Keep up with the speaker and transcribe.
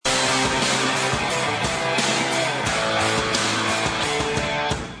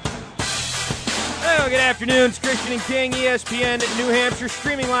afternoons, Christian and King, ESPN New Hampshire,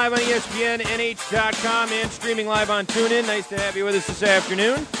 streaming live on ESPNNH.com and streaming live on TuneIn. Nice to have you with us this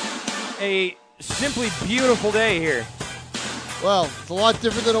afternoon. A simply beautiful day here. Well, it's a lot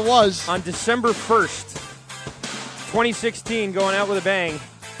different than it was. On December 1st, 2016, going out with a bang.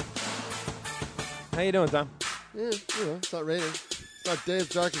 How you doing, Tom? Yeah, it's not raining. It's not day of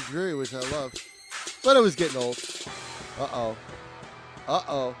dark and dreary, which I love. But it was getting old. Uh-oh.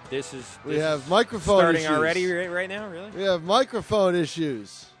 We have microphone starting issues. already right now, really? We have microphone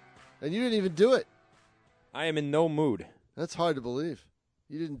issues. And you didn't even do it. I am in no mood. That's hard to believe.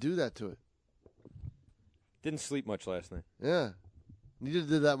 You didn't do that to it. Didn't sleep much last night. Yeah. Neither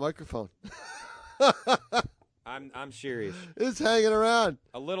did that microphone. I'm serious. It's hanging around.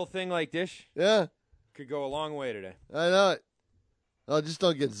 A little thing like this could go a long way today. I know it. Oh, just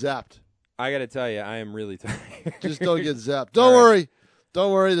don't get zapped. I got to tell you, I am really tired. Just don't get zapped. Don't worry.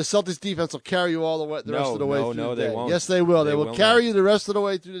 Don't worry. The Celtics defense will carry you all the way, the rest of the way through the day. They won't. Yes, they will. They will carry you the rest of the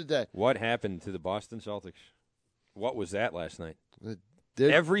way through the day. What happened to the Boston Celtics? What was that last night?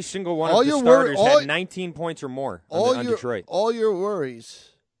 Every single one of the starters had 19 points or more on Detroit. All your worries,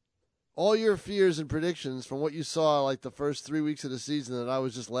 all your fears and predictions from what you saw like the first 3 weeks of the season that I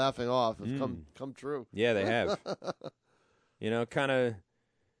was just laughing off have come true. Yeah, they have. Kind of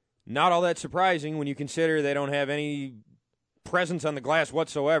not all that surprising when you consider they don't have any presence on the glass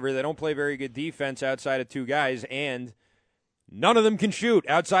whatsoever. They don't play very good defense outside of two guys, and none of them can shoot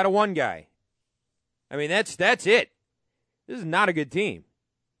outside of one guy. I mean, that's it. This is not a good team.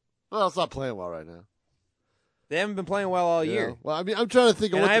 Well, it's not playing well right now. They haven't been playing well all year. Well, I mean, I'm trying to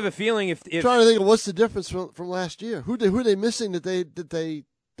think. I have a feeling if trying to think of what's the difference from last year. Who are they missing that they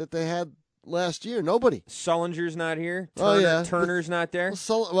had last year? Nobody. Sullinger's not here. Turner's not there.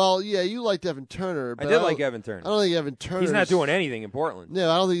 You liked Evan Turner. But I did like Evan Turner. I don't think Evan Turner. He's not doing anything in Portland. Yeah,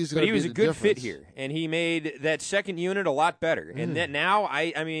 I don't think he's going to. But he was a good fit here, and he made that second unit a lot better. And that now,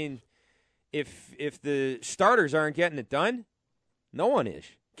 I mean, if the starters aren't getting it done, no one is.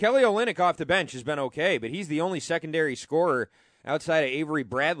 Kelly Olynyk off the bench has been okay, but he's the only secondary scorer outside of Avery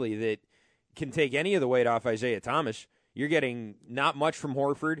Bradley that can take any of the weight off Isaiah Thomas. You're getting not much from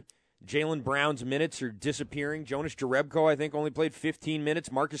Horford. Jaylen Brown's minutes are disappearing. Jonas Jerebko, I think, only played 15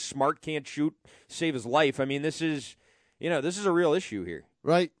 minutes. Marcus Smart can't shoot, save his life. I mean, this is a real issue here.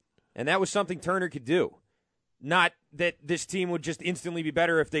 Right. And that was something Turner could do. Not that this team would just instantly be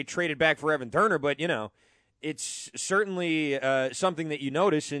better if they traded back for Evan Turner, but, it's certainly something that you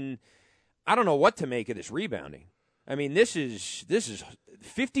notice, and I don't know what to make of this rebounding. I mean, this is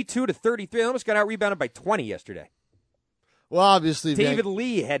 52-33. They almost got out-rebounded by 20 yesterday. Well, obviously, David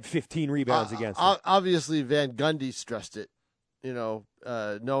Lee had 15 rebounds against him. Obviously, Van Gundy stressed it,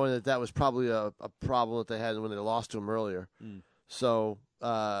 knowing that was probably a problem that they had when they lost to him earlier. So,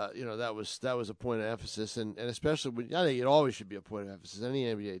 that was a point of emphasis, and especially when I think it always should be a point of emphasis. Any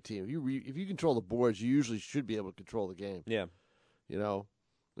NBA team, if you control the boards, you usually should be able to control the game. Yeah, I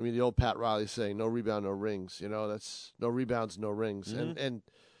mean, the old Pat Riley saying, "No rebound, no rings." That's no rebounds, no rings, and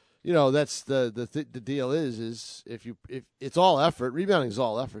that's the deal is if it's all effort, rebounding is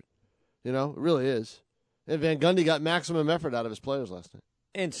all effort. It really is. And Van Gundy got maximum effort out of his players last night,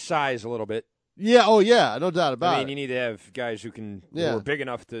 and size a little bit. Yeah, no doubt about it. I mean, you need to have guys who are big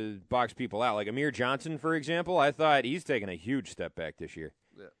enough to box people out. Like Amir Johnson, for example, I thought he's taken a huge step back this year.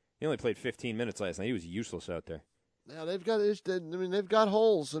 Yeah. He only played 15 minutes last night. He was useless out there. Yeah, they've got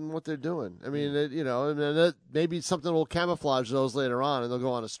holes in what they're doing. I mean, maybe something will camouflage those later on, and they'll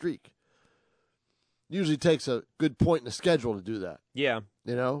go on a streak. Usually takes a good point in the schedule to do that. Yeah.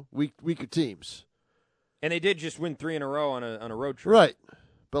 Weaker teams. And they did just win 3 in a row on a road trip. Right.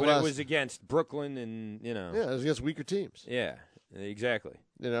 But it was against Brooklyn and, Yeah, it was against weaker teams. Yeah, exactly.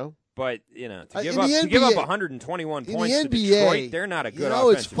 But, to give up 121 points to Detroit, they're not a good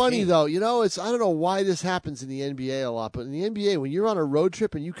offensive it's funny, team. though. I don't know why this happens in the NBA a lot, but in the NBA, when you're on a road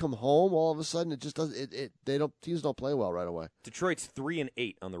trip and you come home, all of a sudden it just doesn't. Teams don't play well right away. Detroit's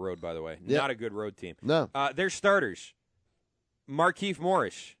 3-8 on the road, by the way. Yep. Not a good road team. No. Their starters, Markieff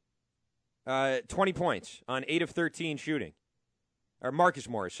Morris, 20 points on 8 of 13 shooting. Or Marcus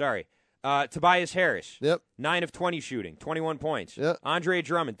Morris, sorry. Tobias Harris, 9 of 20 shooting, 21 points. Yep. Andre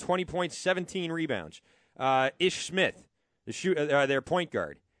Drummond, 20 points, 17 rebounds. Ish Smith, their point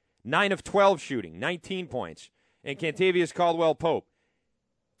guard, 9 of 12 shooting, 19 points. And Kentavious Caldwell-Pope,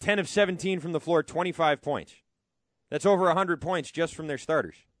 10 of 17 from the floor, 25 points. That's over 100 points just from their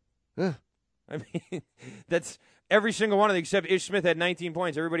starters. Yeah. I mean, that's every single one of them except Ish Smith had 19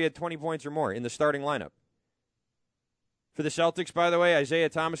 points. Everybody had 20 points or more in the starting lineup. For the Celtics, by the way, Isaiah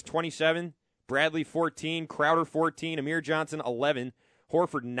Thomas, 27, Bradley, 14, Crowder, 14, Amir Johnson, 11,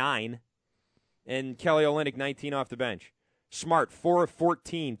 Horford, 9. And Kelly Olynyk, 19 off the bench. Smart, 4 of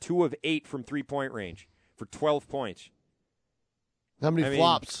 14, 2 of 8 from three-point range for 12 points. How many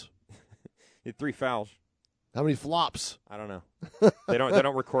flops? He had 3 fouls. How many flops? I don't know. They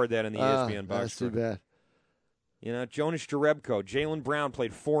don't record that in the ESPN box. That's too bad. You know, Jonas Jerebko, Jaylen Brown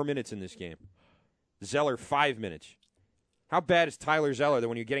played 4 minutes in this game. Zeller, 5 minutes. How bad is Tyler Zeller that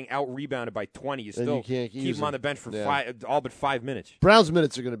when you're getting out-rebounded by 20, you still keep him on the bench for all but 5 minutes? Brown's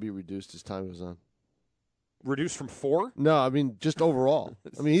minutes are going to be reduced as time goes on. Reduced from 4? No, I mean, just overall.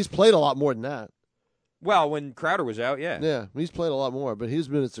 I mean, he's played a lot more than that. Well, when Crowder was out, yeah. Yeah, he's played a lot more, but his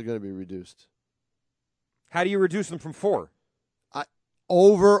minutes are going to be reduced. How do you reduce them from 4?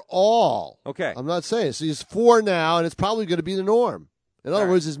 Overall. Okay. I'm not saying. So he's 4 now, and it's probably going to be the norm. In other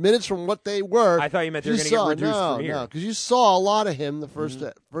words, his minutes from what they were. I thought you meant they were going to get reduced from here. No, because you saw a lot of him the first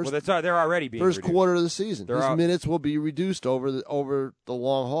well, they're already being first reduced. Quarter of the season. His minutes will be reduced over the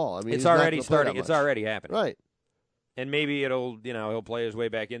long haul. I mean, it's already starting. It's already happening. Right. And maybe he'll play his way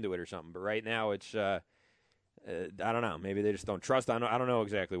back into it or something. But right now, it's I don't know. Maybe they just don't trust. I don't know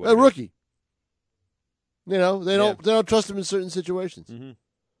exactly what. A rookie. You know, they don't trust him in certain situations. Mm-hmm.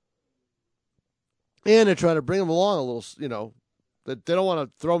 And they're trying to bring him along a little. You know, that they don't want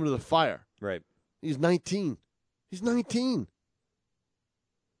to throw him to the fire. Right. He's 19. He's 19.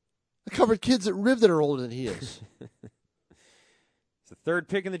 I covered kids at Riv that are older than he is. It's the 3rd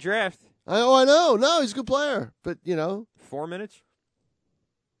pick in the draft. I know. No, he's a good player. But, 4 minutes?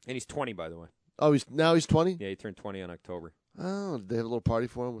 And he's 20, by the way. Oh, he's 20? Yeah, he turned 20 in October. Oh, did they have a little party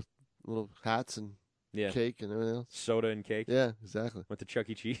for him with little hats and cake and everything else? Soda and cake? Yeah, exactly. Went to Chuck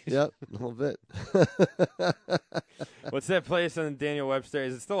E. Cheese? Yep, a little bit. What's that place on Daniel Webster?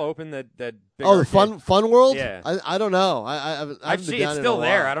 Is it still open, that big the arcade? Fun World? Yeah. I don't know. I've seen it's still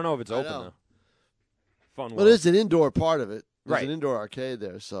there. I don't know if it's open, though. Fun World. Well, it's an indoor part of it. There's right. an indoor arcade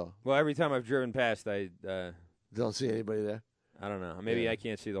there, so. Well, every time I've driven past, I don't see anybody there. I don't know. Maybe I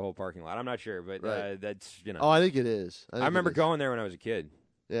can't see the whole parking lot. I'm not sure, but that's Oh, I think it is. I remember going there when I was a kid.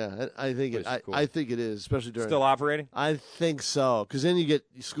 Yeah, I think it. Cool. I think it is, especially during. Still operating? I think so, because then you get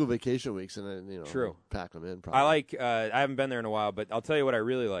school vacation weeks, and then True. Pack them in. Probably. I like. I haven't been there in a while, but I'll tell you what I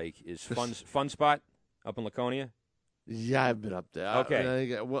really like is Fun Spot up in Laconia. Yeah, I've been up there.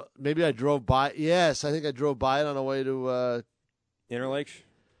 Okay. Maybe I drove by. Yes, I think I drove by it on the way to Interlakes.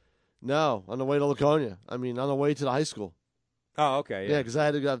 No, on the way to Laconia. I mean, on the way to the high school. Oh, okay. Yeah, because I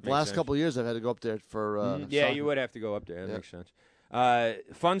had to go. The last couple of years, I've had to go up there for. Yeah, you would have to go up there. That makes sense.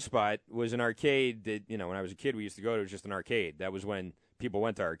 Fun Spot was an arcade that, when I was a kid, we used to go to. It was just an arcade. That was when people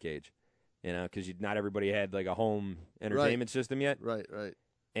went to arcades, because not everybody had like a home entertainment system yet. Right.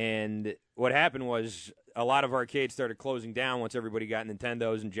 And what happened was a lot of arcades started closing down once everybody got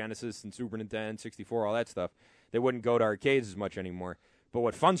Nintendos and Genesis and Super Nintendo, 64, all that stuff. They wouldn't go to arcades as much anymore. But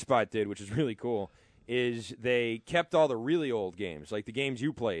what Fun Spot did, which is really cool, is they kept all the really old games, like the games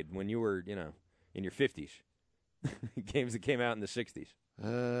you played when you were, in your 50s. Games that came out in the 60s.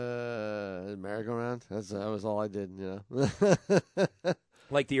 Merry-go-round? That was all I did,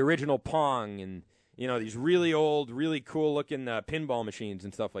 Like the original Pong and, these really old, really cool-looking pinball machines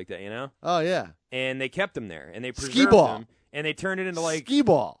and stuff like that, Oh, yeah. And they kept them there, and they preserved them, and they turned it into, like...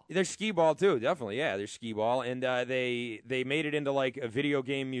 Skee-ball. There's skee-ball, too, definitely, yeah. There's skee-ball, and they made it into, like, a video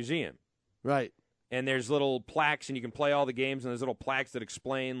game museum. Right. And there's little plaques, and you can play all the games, and there's little plaques that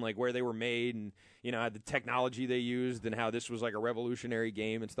explain, like, where they were made and, the technology they used and how this was, like, a revolutionary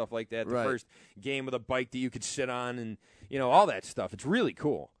game and stuff like that. The first game with a bike that you could sit on and, all that stuff. It's really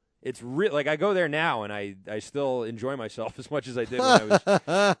cool. It's like, I go there now, and I still enjoy myself as much as I did when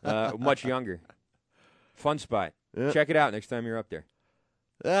I was much younger. Fun Spot. Yep. Check it out next time you're up there.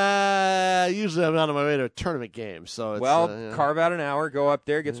 Usually I'm on my way to a tournament game, so it's, carve out an hour, go up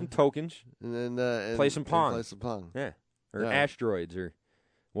there, get some tokens, and then play some Pong. Play some Pong. Yeah, or asteroids or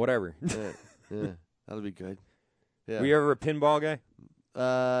whatever. Yeah, that'll be good. Yeah. Were you ever a pinball guy?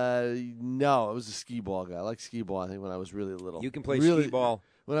 No, I was a skee-ball guy. I liked skee-ball, I think, when I was really little. You can play skee-ball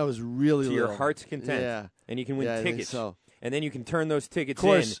when I was really to little. your heart's content, and you can win tickets. I think so. And then you can turn those tickets in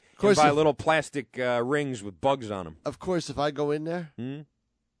and buy little plastic rings with bugs on them. Of course, if I go in there,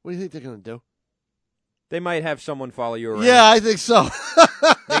 what do you think they're going to do? They might have someone follow you around. Yeah, I think so.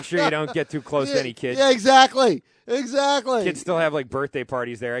 Make sure you don't get too close to any kids. Yeah, exactly. Kids still have, like, birthday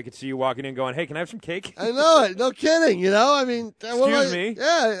parties there. I could see you walking in going, hey, can I have some cake? I know it. No kidding, I mean. Excuse me.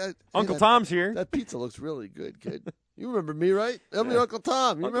 Yeah. Uncle Tom's here. That pizza looks really good, kid. You remember me, right? I'm your Uncle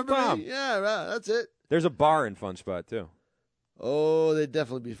Tom. You remember me? Yeah, right. That's it. There's a bar in Fun Spot, too. Oh, they'd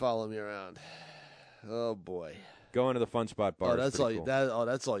definitely be following me around. Oh, boy. Going to the Fun Spot bar. That's all. Cool.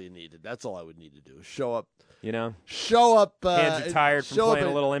 That's all you needed. That's all I would need to do. Show up. Hands are tired from playing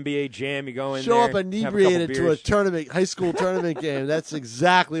a little NBA Jam. You go in there. Show up inebriated to a high school tournament game. That's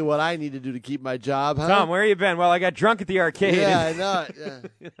exactly what I need to do to keep my job. Huh? Tom, where you been? Well, I got drunk at the arcade. Yeah, I know.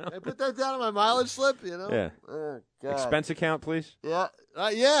 Yeah. I put that down on my mileage slip. Yeah. Oh, God. Expense account, please. Yeah.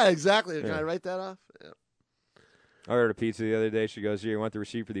 Yeah. Exactly. Can I write that off? Yeah. I ordered a pizza the other day. She goes, "Here, you want the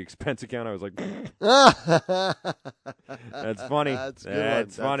receipt for the expense account?" I was like, "That's funny. That's a good one.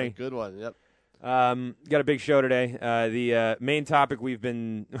 That's funny. That's a good one. Yep." Got a big show today. The main topic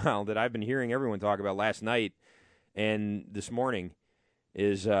that I've been hearing everyone talk about last night and this morning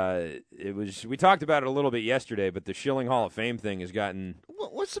is we talked about it a little bit yesterday, but the Schilling Hall of Fame thing has gotten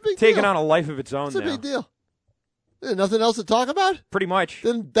what's the big taken deal? on a life of its own. What's the now. big deal? There's nothing else to talk about? Pretty much.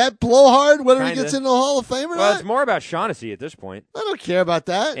 Then that blowhard, whether Kinda. he gets into the Hall of Fame or Well, not? it's more about Shaughnessy at this point. I don't care about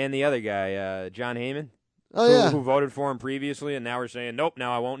that. And the other guy, John Heyman, who voted for him previously, and now we're saying, nope,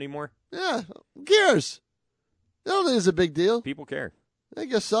 now I won't anymore. Yeah, who cares? I don't think it's a big deal. People care. I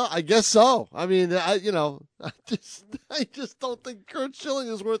guess so. I mean, I just don't think Kurt Schilling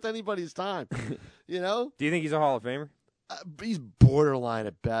is worth anybody's time. Do you think he's a Hall of Famer? He's borderline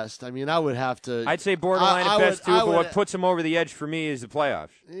at best. I mean, I would have to. I'd say borderline at best too. But what puts him over the edge for me is the playoffs.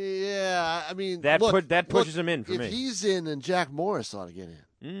 Yeah, I mean that pushes him in for me. If he's in, then Jack Morris ought to get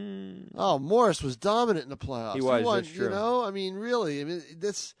in. Oh, Morris was dominant in the playoffs. He was. Won, that's true. I mean, really. I mean,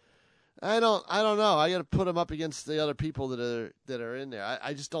 this. I don't know. I got to put him up against the other people that are in there.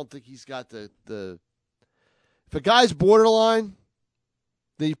 I just don't think he's got the. If a guy's borderline,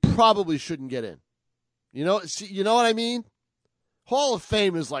 then he probably shouldn't get in. You know what I mean? Hall of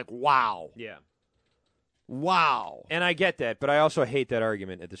Fame is like, wow. Yeah. Wow. And I get that, but I also hate that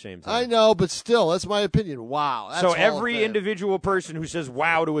argument at the same time. I know, but still, that's my opinion. Wow. That's so every individual person who says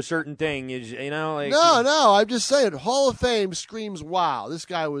wow to a certain thing is, like... No, I'm just saying, Hall of Fame screams wow. This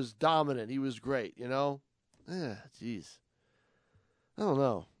guy was dominant. He was great, Yeah, jeez. I don't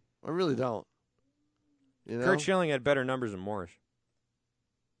know. I really don't. Kurt Schilling had better numbers than Morris.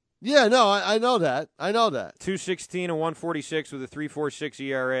 Yeah, no, I know that. 216 and 146 with a 3.46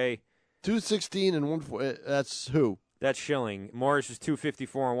 ERA. 216 and 1. That's who? That's Schilling. Morris is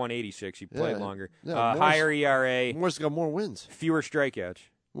 254 and 186. He played longer. Yeah, higher ERA. Morris got more wins. Fewer strikeouts.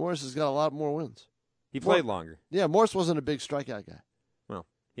 Morris has got a lot more wins. He played longer. Yeah, Morris wasn't a big strikeout guy. Well,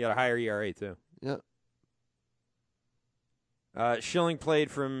 he had a higher ERA too. Yeah. Schilling played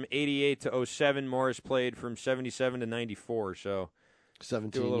from 88 to 07. Morris played from 77 to 94. So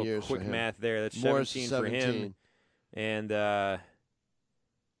 17 do a little years quick for him. math there. That's Morris 17 for him. And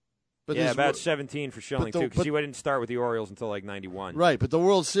but about 17 for Schilling too, because he didn't start with the Orioles until like 91. Right, but the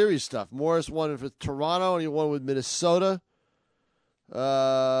World Series stuff. Morris won with Toronto and he won with Minnesota.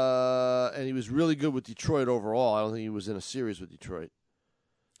 And he was really good with Detroit overall. I don't think he was in a series with Detroit.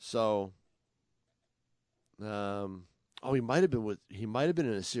 So, he might have been in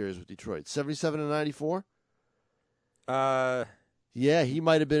a series with Detroit. 77 and 94. Yeah, he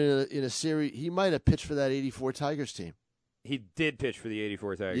might have been in a series. He might have pitched for that 84 Tigers team. He did pitch for the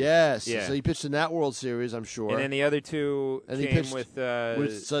 84 Tigers. Yes. Yeah. So he pitched in that World Series, I'm sure. And then the other two came with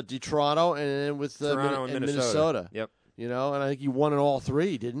Toronto and then with Toronto and Minnesota. Yep. And I think he won in all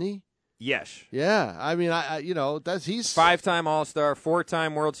three, didn't he? Yes. Yeah. I mean, he's 5-time All-Star,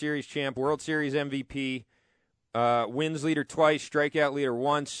 4-time World Series champ, World Series MVP, wins leader twice, strikeout leader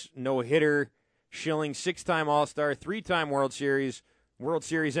once, no-hitter. Schilling, 6-time All-Star, 3-time World Series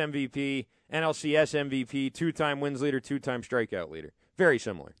MVP, NLCS MVP, 2-time wins leader, 2-time strikeout leader. Very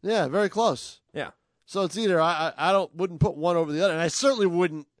similar. Yeah, very close. Yeah. So it's either I wouldn't put one over the other, and I certainly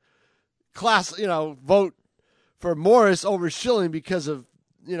wouldn't vote for Morris over Schilling because of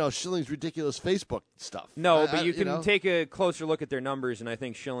Schilling's ridiculous Facebook stuff. No, but you can take a closer look at their numbers, and I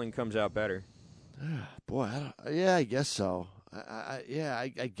think Schilling comes out better. Boy, I guess so.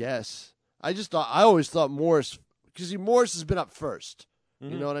 I guess. I always thought Morris, because Morris has been up first.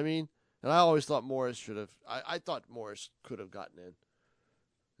 Mm-hmm. You know what I mean? And I always thought Morris should have. I thought Morris could have gotten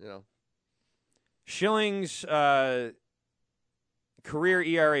in. Schilling's career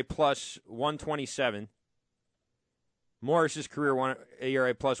ERA plus 127. Morris's career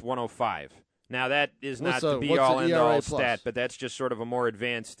ERA plus 105. Now, that is not the be-all, end-all stat, but that's just sort of a more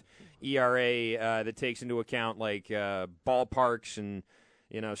advanced ERA that takes into account, like, ballparks and,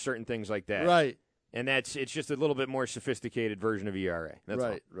 certain things like that. Right. And it's just a little bit more sophisticated version of ERA. That's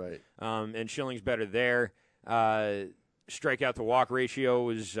all. Right. And Schilling's better there. Strikeout to walk ratio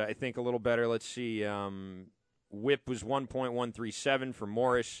was, I think, a little better. Let's see. WHIP was 1.137 for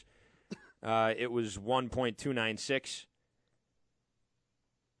Morris. It was 1.296.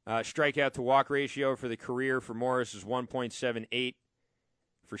 Strikeout to walk ratio for the career for Morris is 1.78.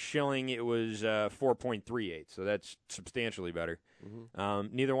 For Schilling, it was 4.38, so that's substantially better.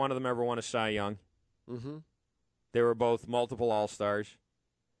 Mm-hmm. Neither one of them ever won a Cy Young. Mm-hmm. They were both multiple All-Stars,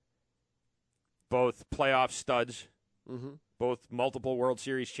 both playoff studs, both multiple World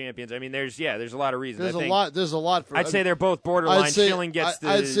Series champions. I mean, there's a lot of reasons. There's a lot. I'd say they're both borderline. Schilling gets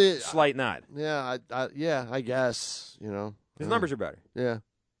the slight nod. Yeah, I guess, you know. His numbers are better. Yeah.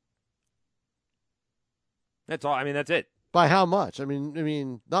 That's all. I mean, that's it. By how much? I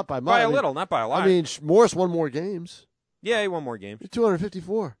mean, not by much. By a little, not by a lot. I mean, Morris won more games. Yeah, he won more games.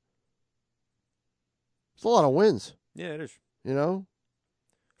 254. It's a lot of wins. Yeah, it is. You know?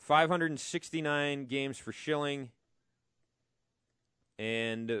 569 games for Schilling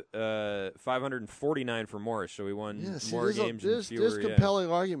and 549 for Morris. So he won more games and fewer. There's compelling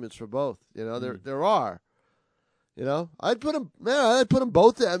arguments for both. You know, there are. You know, I'd put them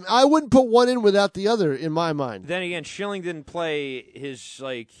both in. I wouldn't put one in without the other in my mind. Then again, Schilling didn't play his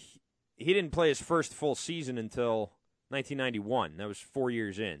first full season until 1991. That was 4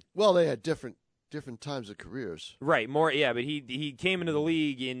 years in. Well, they had different times of careers. Right, more, yeah, but he came into the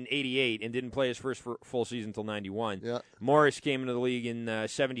league in 88 and didn't play his first full season until 91. Yeah. Morris came into the league in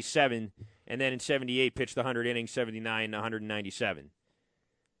 77, and then in 78 pitched 100 innings, 79, 197.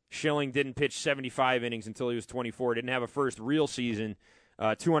 Schilling didn't pitch 75 innings until he was 24. Didn't have a first real season,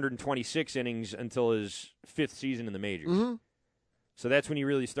 226 innings until his fifth season in the majors. Mm-hmm. So that's when he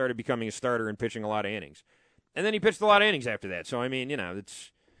really started becoming a starter and pitching a lot of innings. And then he pitched a lot of innings after that. So, I mean, you know,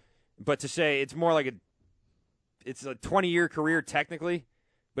 but to say it's more like it's a 20-year career technically,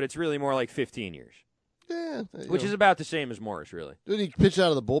 but it's really more like 15 years. Yeah. Which is about the same as Morris, really. Did he pitch out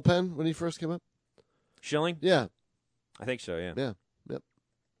of the bullpen when he first came up? Schilling? Yeah. I think so, yeah. Yeah. Yep.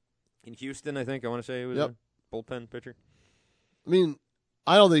 In Houston, I think. I want to say he was a bullpen pitcher. I mean,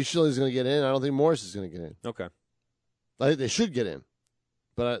 I don't think Schilling's going to get in. I don't think Morris is going to get in. Okay. I think they should get in,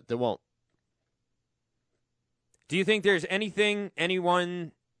 but they won't. Do you think there's anything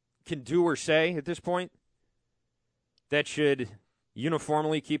anyone can do or say at this point that should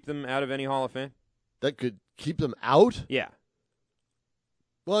uniformly keep them out of any Hall of Fame? That could keep them out? Yeah.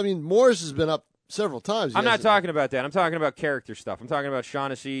 Well, I mean, Morris has been up several times. I'm not talking about that. I'm talking about character stuff. I'm talking about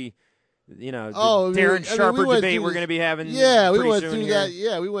Shaughnessy, Darren Sharper debate we're going to be having. Yeah, we went through here. that.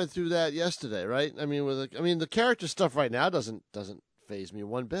 Yeah, we went through that yesterday, right? I mean, the character stuff right now doesn't faze me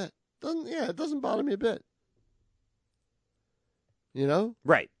one bit. It doesn't bother me a bit. You know,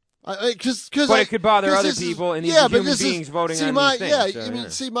 right? But it could bother other people, and these are human beings voting on these things. Yeah, so, I mean,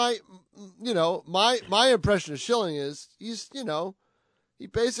 see, my impression of Schilling is he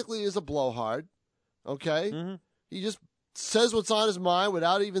basically is a blowhard. Okay, He just says what's on his mind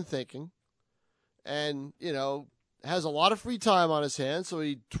without even thinking, and has a lot of free time on his hands, so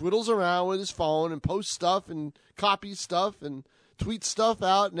he twiddles around with his phone and posts stuff and copies stuff and tweets stuff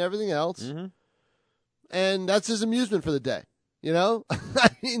out and everything else, and that's his amusement for the day. I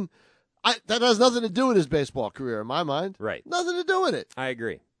mean, that has nothing to do with his baseball career in my mind. Right, nothing to do with it. I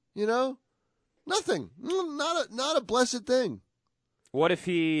agree. Nothing. Not a blessed thing. What if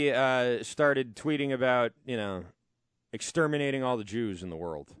he started tweeting about, exterminating all the Jews in the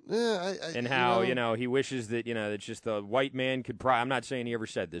world? Yeah, and how, he wishes that, that just the white man could I'm not saying he ever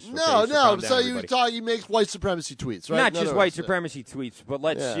said this. No. So he makes white supremacy tweets, right? Not just white supremacy tweets, but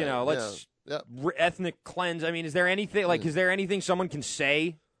let's ethnic cleanse. I mean, is there anything someone can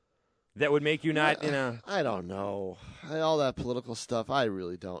say that would make you not, I don't know. All that political stuff, I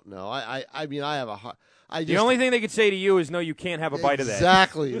really don't know. I mean, I have a hard... The only thing they could say to you is, no, you can't have a bite of that.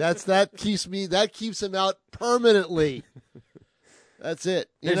 Exactly. that keeps him out permanently. That's it.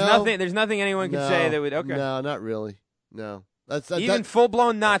 There's nothing anyone can say that would. Okay. No, not really. No. That's even full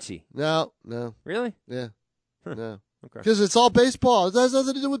blown Nazi. No. Really? Yeah. Huh. No. Okay. Because it's all baseball. It has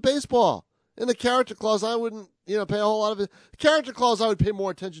nothing to do with baseball. In the character clause, I wouldn't, pay a whole lot of it. The character clause, I would pay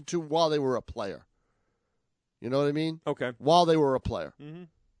more attention to while they were a player. You know what I mean? Okay. While they were a player. Mm-hmm.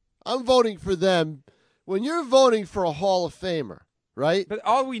 I'm voting for them. When you're voting for a Hall of Famer, right? But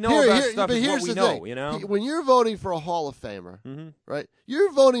all we know about stuff is what we know, When you're voting for a Hall of Famer, right,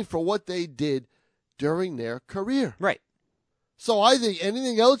 you're voting for what they did during their career. Right. So I think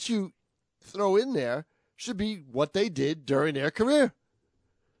anything else you throw in there should be what they did during their career.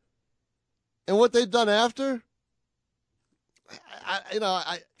 And what they've done after,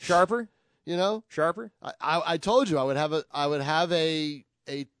 Sharper? Sharper? I told you I would have a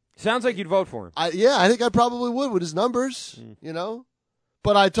Sounds like you'd vote for him. I think I probably would with his numbers,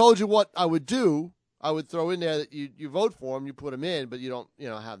 But I told you what I would do. I would throw in there that you vote for him, you put him in, but you don't,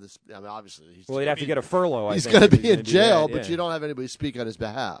 have this. I mean, obviously, he'd have to get a furlough. He's going to be in jail, but you don't have anybody speak on his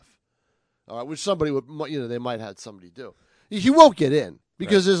behalf. All right, which somebody would, they might have somebody do. He won't get in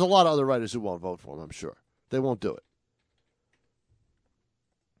because there's a lot of other writers who won't vote for him. I'm sure they won't do it.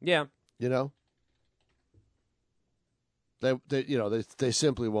 Yeah, they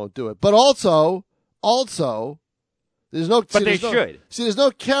simply won't do it. But also, there's no. But they should. There's no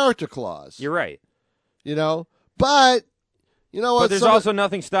character clause. You're right. But what? But there's also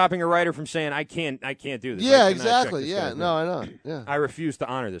nothing stopping a writer from saying, I can't do this. Yeah, exactly. Yeah, no, I know. Yeah, I refuse to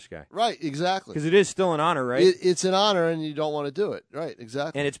honor this guy. Right, exactly. Because it is still an honor, right? It's an honor, and you don't want to do it. Right,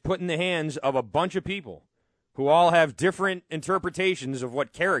 exactly. And it's put in the hands of a bunch of people who all have different interpretations of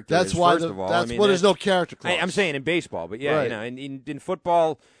what character is. First of all, there's no character clause. I'm saying in baseball, but yeah, right. In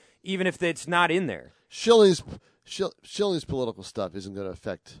football, even if it's not in there, Schilling's political stuff isn't going to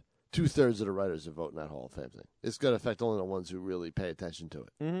affect 2/3 of the writers that vote in that Hall of Fame thing. It's going to affect only the ones who really pay attention to it.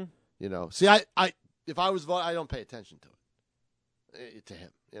 Mm-hmm. See, I if I was voting, I don't pay attention to it. To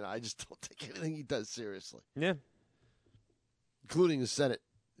him, I just don't take anything he does seriously. Yeah, including the Senate.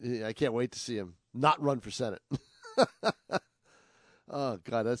 I can't wait to see him not run for Senate. Oh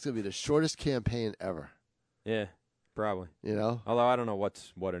God, that's going to be the shortest campaign ever. Yeah, probably. Although I don't know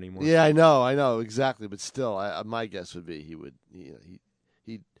what's what anymore. Yeah, I know exactly, but still, my guess would be he would.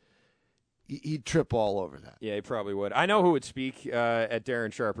 He'd trip all over that. Yeah, he probably would. I know who would speak at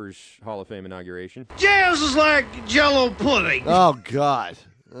Darren Sharper's Hall of Fame inauguration. Jazz is like Jell-O pudding. Oh, God.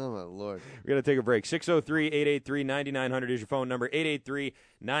 Oh, my Lord. We're going to take a break. 603-883-9900 is your phone number.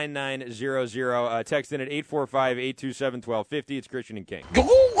 883-9900. Text in at 845-827-1250. It's Christian and King. Give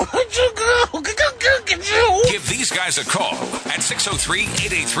these guys a call at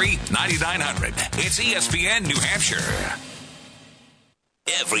 603-883-9900. It's ESPN New Hampshire.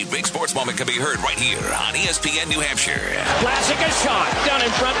 Every big sports moment can be heard right here on ESPN New Hampshire. Classic a shot. Down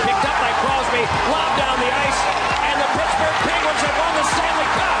in front, picked up by Crosby. Lob down the ice. And the Pittsburgh Penguins have won the Stanley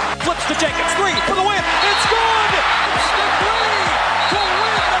Cup. Flips to Jenkins. 3 for the win. It's good! Stick Lee to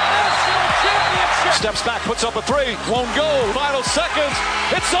win the national championship. Steps back, puts up a 3. Won't go. Final seconds.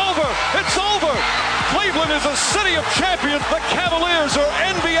 It's over. It's over. Cleveland is a city of champions. The Cavaliers are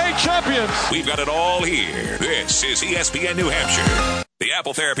NBA champions. We've got it all here. This is ESPN New Hampshire. The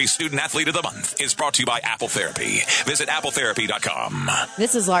Apple Therapy Student Athlete of the Month is brought to you by Apple Therapy. Visit appletherapy.com.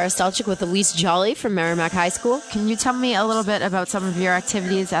 This is Laura Stelchik with Elise Jolly from Merrimack High School. Can you tell me a little bit about some of your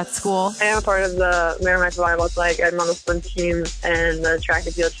activities at school? I am a part of the Merrimack Volleyball Club. I'm on the swim team and the track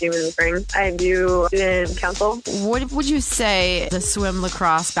and field team in the spring. I do student council. What would you say the swim,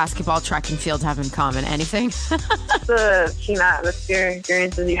 lacrosse, basketball, track and field have in common? Anything? The team atmosphere,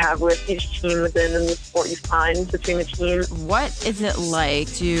 experiences you have with each team within and the sport you find between the team. What is it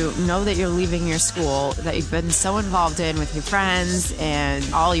like to know that you're leaving your school that you've been so involved in with your friends and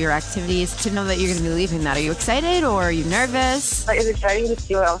all your activities, to know that you're going to be leaving that? Are you excited or are you nervous? It's exciting to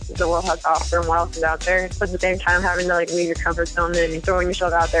see what else the world has to offer and what else is out there. But at the same time, having to leave your comfort zone and throwing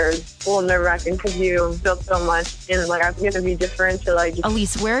yourself out there is a little nerve-wracking because you built so much. And I'm going to be different to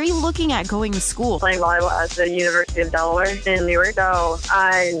Elise, where are you looking at going to school? Playing volleyball at the University of Delaware in Newark. So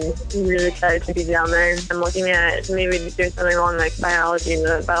I'm really excited to be down there. I'm looking at maybe doing something along biology and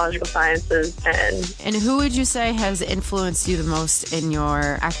the biological sciences. And who would you say has influenced you the most in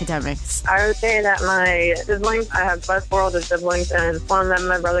your academics? I would say that my siblings, I have 4 older siblings, and one of them,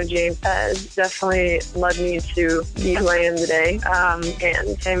 my brother James, has definitely led me to be who I am today.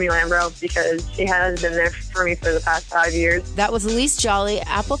 And Tammy Lambro, because she has been there for me for the past 5 years. That was Elise Jolly,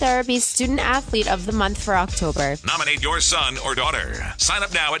 Apple Therapy's Student Athlete of the Month for October. Nominate your son or daughter. Sign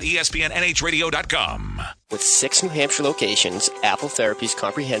up now at ESPNNHradio.com. With 6 New Hampshire locations, Apple Therapy's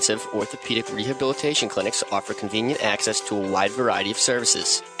comprehensive orthopedic rehabilitation clinics offer convenient access to a wide variety of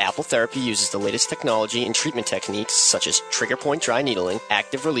services. Apple Therapy uses the latest technology and treatment techniques such as trigger point dry needling,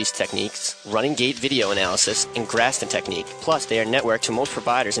 active release techniques, running gait video analysis, and Graston technique. Plus, they are networked to most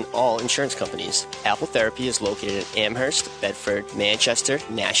providers in all insurance companies. Apple Therapy is located in Amherst, Bedford, Manchester,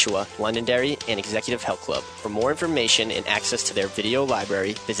 Nashua, Londonderry, and Executive Health Club. For more information and access to their video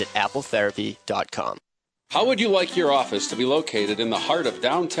library, visit appletherapy.com. How would you like your office to be located in the heart of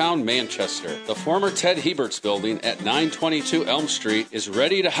downtown Manchester? The former Ted Hebert's building at 922 Elm Street is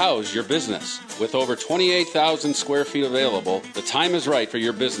ready to house your business. With over 28,000 square feet available, the time is right for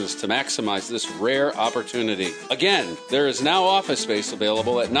your business to maximize this rare opportunity. Again, there is now office space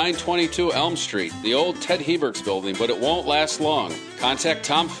available at 922 Elm Street, the old Ted Hebert's building, but it won't last long. Contact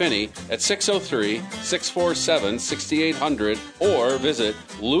Tom Finney at 603-647-6800 or visit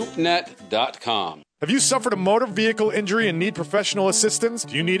loopnet.com. Have you suffered a motor vehicle injury and need professional assistance?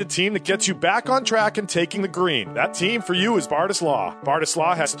 Do you need a team that gets you back on track and taking the green? That team for you is Bardis Law. Bardis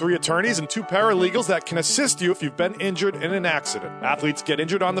Law has 3 attorneys and 2 paralegals that can assist you if you've been injured in an accident. Athletes get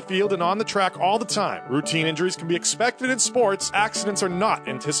injured on the field and on the track all the time. Routine injuries can be expected in sports. Accidents are not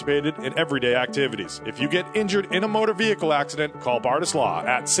anticipated in everyday activities. If you get injured in a motor vehicle accident, call Bardis Law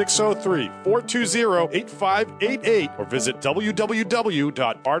at 603-420-8588 or visit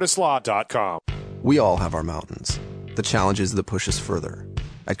www.bardislaw.com. We all have our mountains, the challenges that push us further.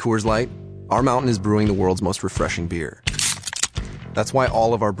 At Coors Light, our mountain is brewing the world's most refreshing beer. That's why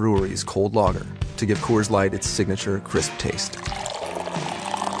all of our breweries cold lager to give Coors Light its signature crisp taste.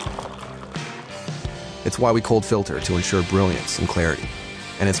 It's why we cold filter to ensure brilliance and clarity.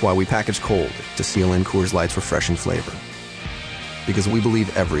 And it's why we package cold to seal in Coors Light's refreshing flavor. Because we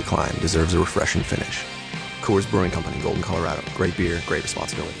believe every climb deserves a refreshing finish. Coors Brewing Company, Golden, Colorado. Great beer, great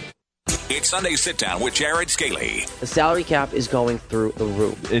responsibility. It's Sunday Sit Down with Jared Scaly. The salary cap is going through the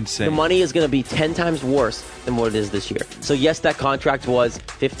roof. Insane. The money is going to be 10 times worse than what it is this year. So yes, that contract was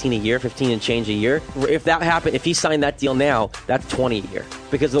 15 a year, 15 and change a year. If that happened, if he signed that deal now, that's 20 a year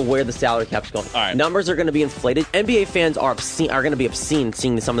because of where the salary cap's going. All right. Numbers are going to be inflated. NBA fans are going to be obscene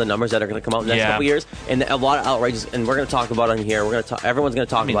seeing some of the numbers that are going to come out in the next couple years, and a lot of outrages. And we're going to talk about it on here. Everyone's going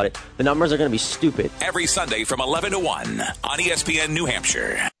to talk about it. The numbers are going to be stupid. Every Sunday from 11 to 1 on ESPN New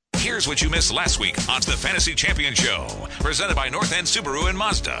Hampshire. Here's what you missed last week on the Fantasy Champion Show, presented by North End Subaru and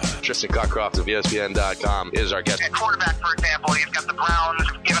Mazda. Tristan Cockcroft of ESPN.com is our guest. At quarterback, for example, you've got the Browns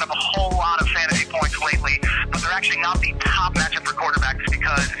giving up a whole lot of fantasy points lately, but they're actually not the top matchup for quarterbacks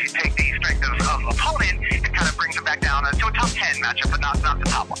because if you take the strength of opponent, it kind of brings them back down to a top 10 matchup, but not the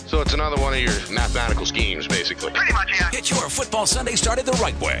top one. So it's another one of your mathematical schemes, basically. Pretty much, yeah. Get your football Sunday started the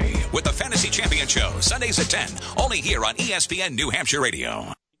right way with the Fantasy Champion Show, Sundays at 10, only here on ESPN New Hampshire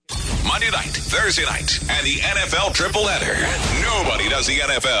Radio. Monday night, Thursday night, and the NFL triple header. Nobody does the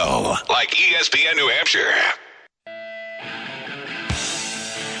NFL like ESPN New Hampshire.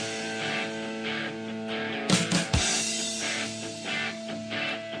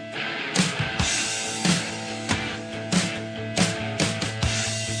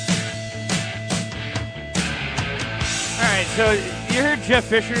 All right, so you heard Jeff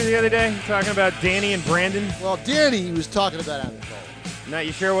Fisher the other day talking about Danny and Brandon? Well, Danny, he was talking about Amendola. Not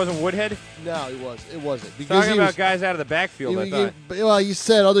you sure it wasn't Woodhead? No, it wasn't. Because talking about guys out of the backfield, I thought. Well, he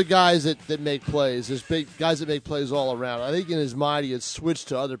said other guys that make plays. There's big guys that make plays all around. I think in his mind he had switched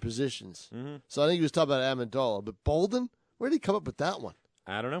to other positions. Mm-hmm. So I think he was talking about Amendola. But Bolden, where did he come up with that one?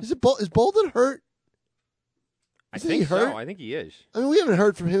 I don't know. Is Bolden hurt? I think so. I think he is. I mean, we haven't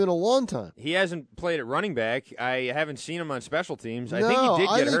heard from him in a long time. He hasn't played at running back. I haven't seen him on special teams. I think he did get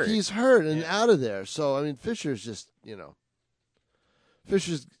hurt. I think he's hurt and out of there. So, I mean, Fisher's just,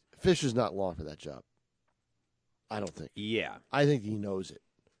 Fisher's not long for that job. I don't think. Yeah. I think he knows it.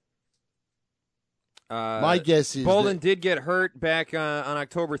 My guess is Bolden did get hurt back on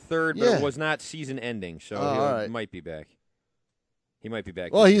October 3rd, but it was not season-ending, so he might be back. He might be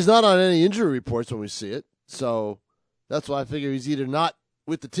back. Well, he's not on any injury reports when we see it, so that's why I figure he's either not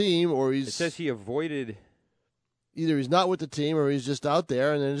with the team or he's... It says he avoided... Either he's not with the team or he's just out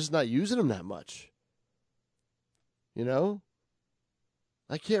there and they're just not using him that much.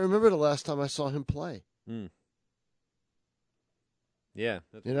 I can't remember the last time I saw him play. Yeah.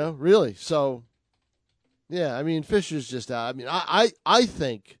 Really. So, yeah, I mean, Fisher's just out. I mean, I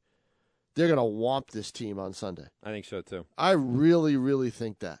think they're going to whomp this team on Sunday. I think so, too. I really, really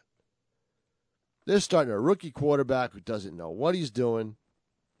think that. They're starting a rookie quarterback who doesn't know what he's doing.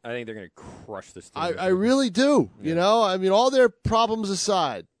 I think they're going to crush this team. I really do. Yeah. I mean, all their problems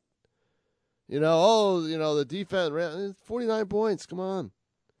aside. The defense, 49 points. Come on.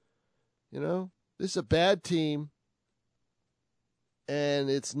 This is a bad team, and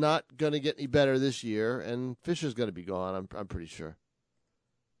it's not going to get any better this year, and Fisher's going to be gone, I'm pretty sure.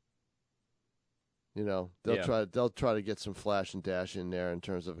 They'll try to get some flash and dash in there in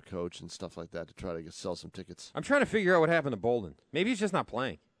terms of a coach and stuff like that to try to sell some tickets. I'm trying to figure out what happened to Bolden. Maybe he's just not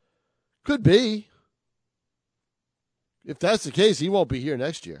playing. Could be. If that's the case, he won't be here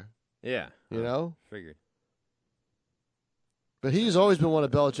next year. Yeah. Figured. But he's always been one of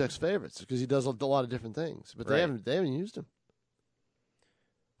Belichick's favorites because he does a lot of different things. But they haven't used him.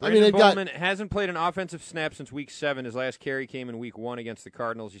 Brandon Bowman hasn't played an offensive snap since Week 7. His last carry came in Week 1 against the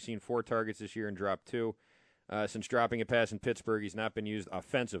Cardinals. He's seen 4 targets this year and dropped 2. Since dropping a pass in Pittsburgh, he's not been used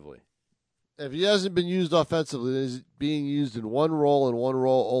offensively. If he hasn't been used offensively, then he's being used in one role and one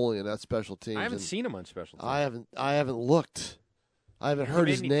role only, and that's special teams. I haven't seen him on special teams. I haven't looked. I haven't heard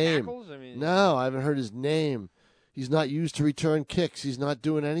his name. No, I haven't heard his name. He's not used to return kicks. He's not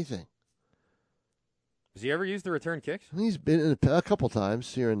doing anything. Has he ever used the return kicks? He's been in a couple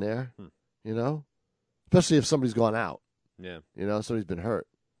times here and there, you know, especially if somebody's gone out. Yeah. You know, somebody's been hurt.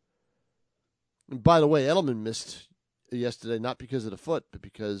 And by the way, Edelman missed yesterday not because of the foot, but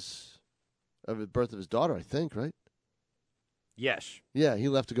because of the birth of his daughter, I think, right? Yes. Yeah, he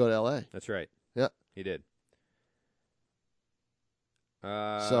left to go to L.A. That's right. Yeah. He did.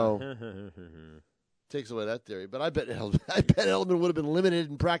 So takes away that theory. But I bet Edelman would have been limited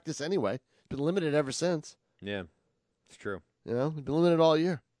in practice anyway. Been limited ever since. Yeah, it's true. You know, he's been limited all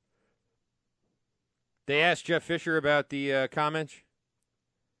year. They asked Jeff Fisher about the comments.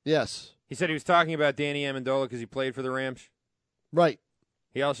 Yes. He said he was talking about Danny Amendola because he played for the Rams. Right.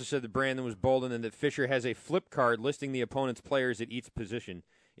 He also said that Brandon was bolden and that Fisher has a flip card listing the opponent's players at each position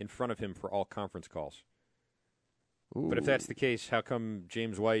in front of him for all conference calls. Ooh. But if that's the case, how come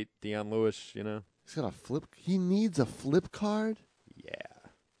James White, Deion Lewis, you know? He's got a flip. He needs a flip card? Yeah.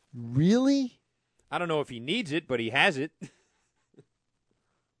 Really? I don't know if he needs it, but he has it.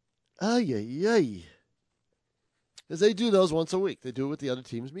 Ay, ay, ay. Because they do those once a week. They do it with the other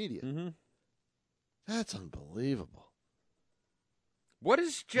team's media. Mm-hmm. That's unbelievable. What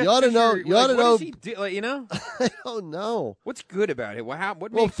is Jeff You ought to Fisher, know. You ought to what know. does he do, you know? I don't know. What's good about it? What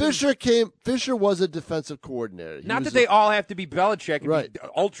Well, makes him... Fisher was a defensive coordinator. Not that they all have to be Belichick and right. be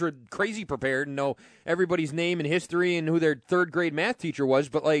ultra crazy prepared and know everybody's name and history and who their third grade math teacher was,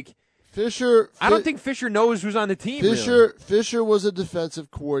 but like I don't think Fisher knows who's on the team. Fisher was a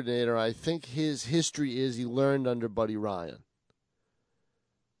defensive coordinator. I think his history is he learned under Buddy Ryan.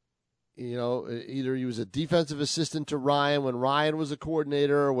 You know, either he was a defensive assistant to Ryan when Ryan was a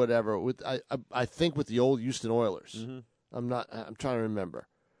coordinator or whatever. I think with the old Houston Oilers. Mm-hmm. I'm trying to remember.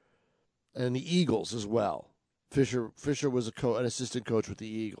 And the Eagles as well. Fisher was an assistant coach with the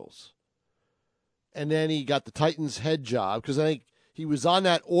Eagles. And then he got the Titans head job because I think he was on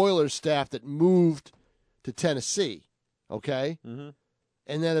that Oilers staff that moved to Tennessee. Okay? Mm-hmm.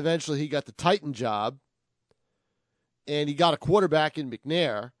 And then eventually he got the Titan job. And he got a quarterback in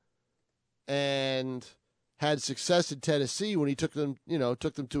McNair. And had success in Tennessee when he took them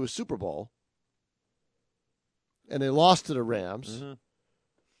to a Super Bowl. And they lost to the Rams, mm-hmm.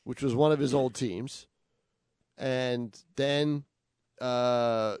 which was one of his old teams. And then,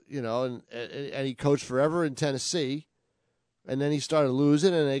 and he coached forever in Tennessee. And then he started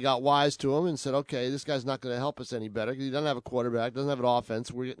losing, and they got wise to him and said, okay, this guy's not going to help us any better because he doesn't have a quarterback, doesn't have an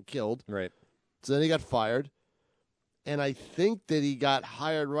offense. We're getting killed. Right. So then he got fired. And I think that he got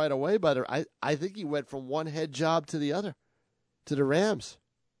hired right away by I think he went from one head job to the other, to the Rams.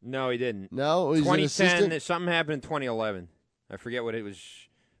 No, he didn't. No, he's 2010. Something happened in 2011. I forget what it was,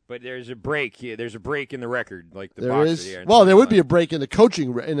 but there's a break. Yeah, there's a break in the record, like the there boxer. is. Yeah, well, there would be a break in the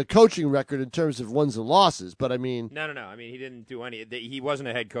coaching record in terms of wins and losses. But I mean, no. I mean, he didn't do any. He wasn't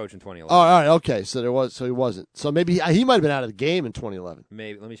a head coach in 2011. Oh, all right, okay. So there was. So he wasn't. So maybe he might have been out of the game in 2011.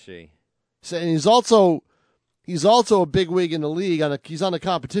 Maybe. Let me see. So and he's also a big wig in the league. He's on the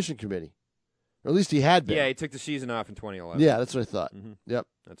competition committee, or at least he had been. Yeah, he took the season off in 2011. Yeah, that's what I thought. Mm-hmm. Yep,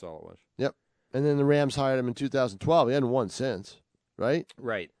 that's all it was. Yep, and then the Rams hired him in 2012. He hadn't won since, right?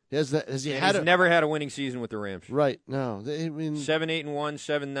 Right. He's never had a winning season with the Rams. Right. No, I mean 7-8-1,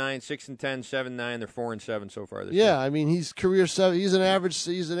 7-9, 6-10, 7-9. They're 4-7 so far this year. Yeah, I mean he's career 7. He's an average.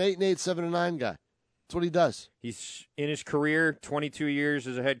 He's an 8-8, 7-9 guy. That's what he does. He's in his career 22 years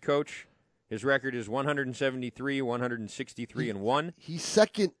as a head coach. His record is 173, 163, and 1. He's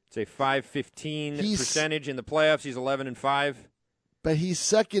second. It's a .515 percentage in the playoffs. He's 11-5. But he's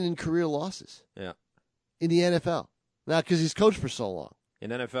second in career losses. Yeah. In the NFL. Now, because he's coached for so long. In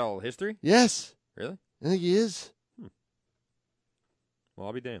NFL history? Yes. Really? I think he is. Well,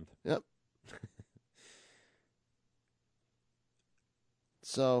 I'll be damned. Yep.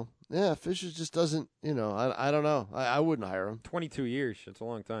 So, yeah, Fisher just doesn't, I don't know. I wouldn't hire him. 22 years. That's a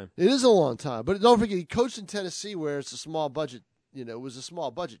long time. It is a long time. But don't forget, he coached in Tennessee where it's a small budget, it was a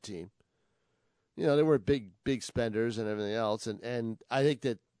small budget team. They were big spenders and everything else. And I think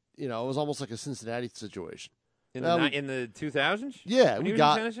that, it was almost like a Cincinnati situation. In the 2000s? Yeah, when we he was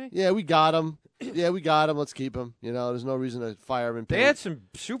got. in Tennessee? Yeah, we got him. Let's keep him. There's no reason to fire him. And they had some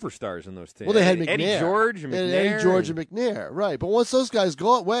superstars in those teams. Well, they had McNair. Eddie George and McNair. Right. But once those guys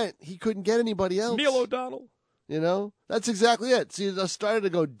went, he couldn't get anybody else. Neil O'Donnell. That's exactly it. See, it started to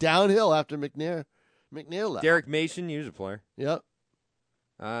go downhill after McNair left. Derek Mason, he was a player. Yep.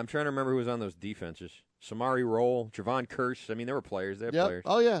 I'm trying to remember who was on those defenses. Samari Roll, Javon Curse. I mean, there were players. They had players.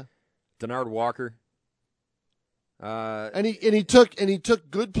 Oh yeah. Denard Walker. And he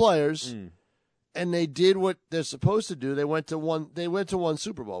took good players, and they did what they're supposed to do. They went to one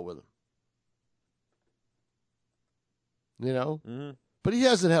Super Bowl with him. Mm-hmm. But he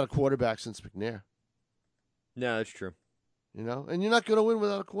hasn't had a quarterback since McNair. No, that's true. You know, and you're not going to win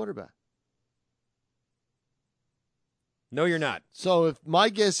without a quarterback. No, you're not. So if my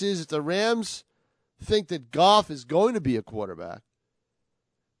guess is if the Rams think that Goff is going to be a quarterback,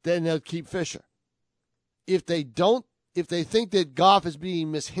 then they'll keep Fisher. If they think that Goff is being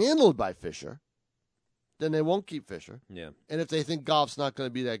mishandled by Fisher, then they won't keep Fisher. Yeah. And if they think Goff's not going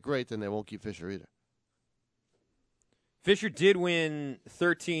to be that great, then they won't keep Fisher either. Fisher did win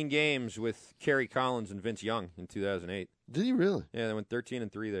 13 games with Kerry Collins and Vince Young in 2008. Did he really? Yeah, they went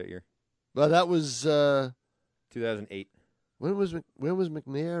 13-3 that year. Well, that was 2008. When was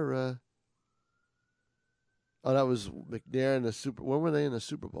McNair? That was McNair in the Super. When were they in the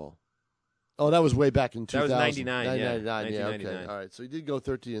Super Bowl? Oh, that was way back in 2000. That was 99. 1999. Yeah, okay. All right. So he did go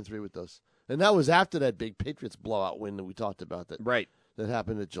 13-3 with those, and that was after that big Patriots blowout win that we talked about. That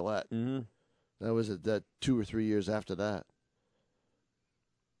happened at Gillette. Mm-hmm. That was that 2 or 3 years after that.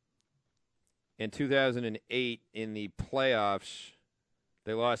 In 2008, in the playoffs,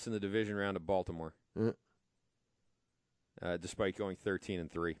 they lost in the division round to Baltimore. Mm. Despite going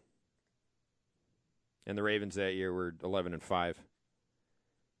 13-3. And the Ravens that year were 11-5.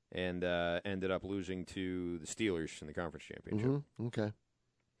 And ended up losing to the Steelers in the conference championship. Mm-hmm. Okay.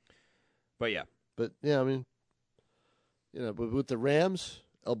 But yeah. But yeah, I mean, but with the Rams,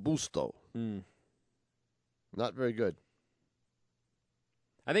 El Busto. Not very good.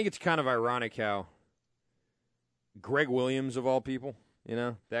 I think it's kind of ironic how Greg Williams, of all people,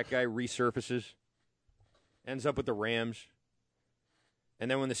 that guy resurfaces, ends up with the Rams.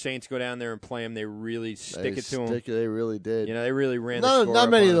 And then when the Saints go down there and play him, they really stick it to him. They really did. They really ran the score not up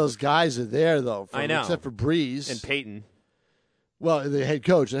many on of him. those guys are there, though. I know. Except for Breeze. And Peyton. Well, the head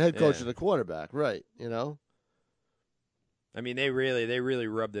coach and the quarterback, right, I mean, they really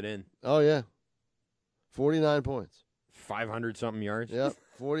rubbed it in. Oh, yeah. 49 points. 500-something yards. Yep,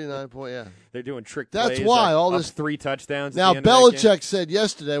 49 points, yeah. They're doing trick That's plays. why up, all up this 3 touchdowns. Now, at the end of that game. Belichick said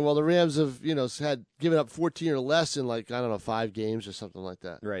yesterday, well, the Rams have, had given up 14 or less in 5 games or something like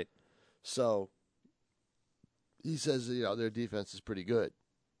that. Right. So he says, their defense is pretty good.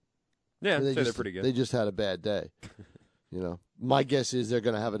 Yeah, they're pretty good. They just had a bad day. My guess is they're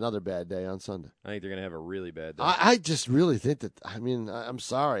going to have another bad day on Sunday. I think they're going to have a really bad day. I just really think that. I mean, I'm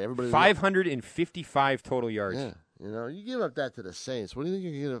sorry, everybody. 555 total yards. Yeah, you give up that to the Saints. What do you think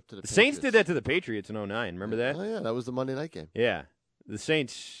you can give up to the Patriots? Saints did that to the Patriots in 2009. Remember that? Oh yeah, that was the Monday night game. Yeah, the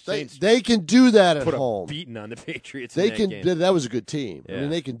Saints. They can do that at put home. A beating on the Patriots. They in can. That game. That was a good team. Yeah. I mean,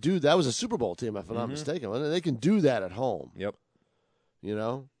 they can do. That was a Super Bowl team, if I'm not mistaken. They can do that at home. Yep.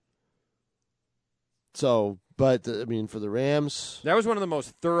 So, but I mean, for the Rams, that was one of the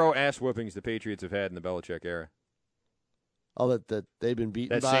most thorough ass whoopings the Patriots have had in the Belichick era. Oh, that they've been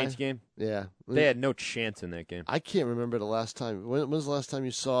beaten that by? Saints game? Yeah. They had no chance in that game. I can't remember the last time. When was the last time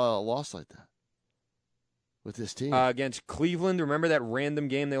you saw a loss like that with this team? Against Cleveland. Remember that random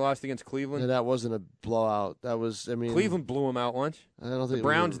game they lost against Cleveland? Yeah, that wasn't a blowout. That was, Cleveland blew them out once. I don't think the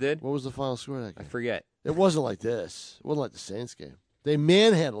Browns did. What was the final score of that game? I forget. It wasn't like this. It wasn't like the Saints game. They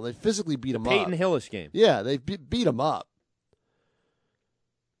manhandled. They physically beat them up. Peyton Hillis game. Yeah, they beat them up.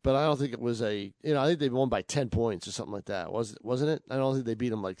 But I don't think it was I think they won by 10 points or something like that. Wasn't it? I don't think they beat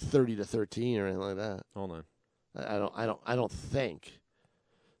them 30-13 or anything like that. Hold on. I don't think.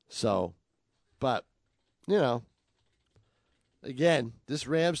 So, but again, this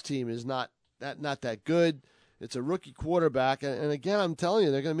Rams team is not that good. It's a rookie quarterback, and again, I'm telling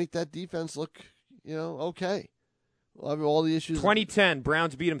you, they're going to make that defense look, okay. We'll have all the issues. 2010,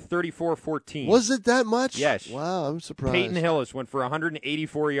 Browns beat them 34-14. Was it that much? Yes. Wow, I'm surprised. Peyton Hillis went for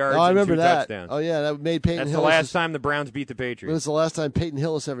 184 yards I and remember 2 that. touchdowns. Oh, yeah, that made Peyton That's Hillis. the last time the Browns beat the Patriots. It's the last time Peyton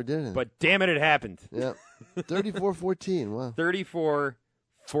Hillis ever did it. But damn it happened. Yeah. 34-14, wow.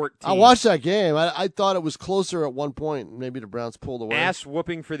 34-14. I watched that game. I thought it was closer at one point. Maybe the Browns pulled away. Ass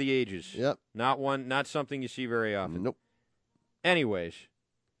whooping for the ages. Yep. Not something you see very often. Nope. Anyways,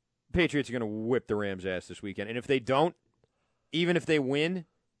 Patriots are going to whip the Rams' ass this weekend. And if they don't, even if they win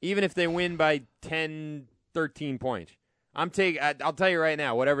by 10, 13 points, I'll tell you right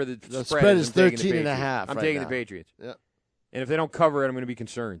now, whatever the spread is, is 13.5. I'm taking the Patriots. Yep. And if they don't cover it, I'm going to be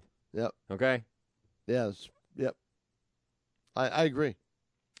concerned. Yep. Okay? Yes. Yep. I agree.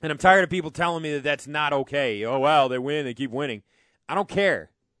 And I'm tired of people telling me that that's not okay. Oh, well, they win. They keep winning. I don't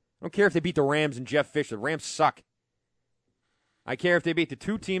care. I don't care if they beat the Rams and Jeff Fisher. The Rams suck. I care if they beat the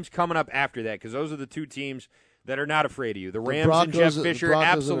 2 teams coming up after that, because those are the 2 teams that are not afraid of you. The Rams and Jeff Fisher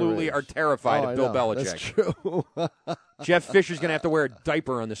absolutely are terrified of Bill Belichick. That's true. Jeff Fisher's going to have to wear a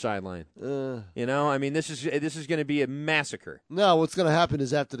diaper on the sideline. I mean, this is going to be a massacre. No, what's going to happen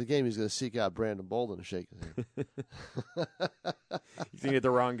is after the game, he's going to seek out Brandon Bolden to shake his hand. He's going to get the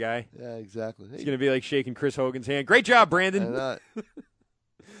wrong guy. Yeah, exactly. He's going to be like shaking Chris Hogan's hand. Great job, Brandon.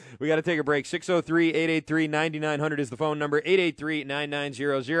 We got to take a break. 603-883-9900 is the phone number.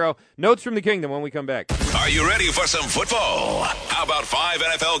 883-9900. Notes from the Kingdom when we come back. Are you ready for some football? How about 5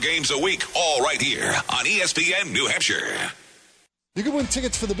 NFL games a week, all right here on ESPN New Hampshire? You can win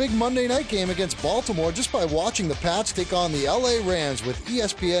tickets for the big Monday night game against Baltimore just by watching the Pats take on the LA Rams with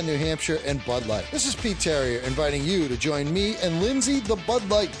ESPN New Hampshire and Bud Light. This is Pete Terrier inviting you to join me and Lindsay, the Bud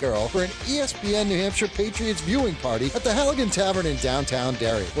Light girl, for an ESPN New Hampshire Patriots viewing party at the Halligan Tavern in downtown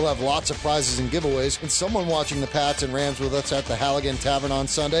Derry. We'll have lots of prizes and giveaways, and someone watching the Pats and Rams with us at the Halligan Tavern on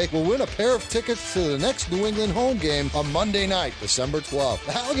Sunday will win a pair of tickets to the next New England home game on Monday night, December 12th.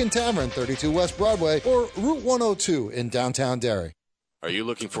 The Halligan Tavern, 32 West Broadway, or Route 102 in downtown Derry. Are you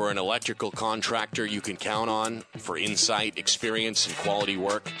looking for an electrical contractor you can count on for insight, experience, and quality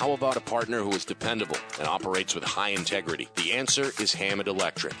work? How about a partner who is dependable and operates with high integrity? The answer is Hammond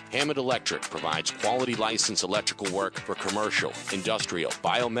Electric. Hammond Electric provides quality licensed electrical work for commercial, industrial,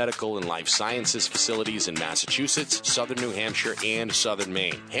 biomedical, and life sciences facilities in Massachusetts, southern New Hampshire, and southern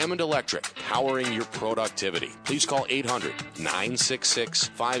Maine. Hammond Electric, powering your productivity. Please call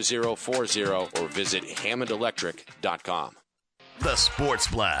 800-966-5040 or visit hammondelectric.com. The Sports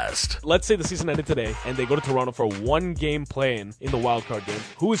Blast. Let's say the season ended today and they go to Toronto for one game playing in the wild card game.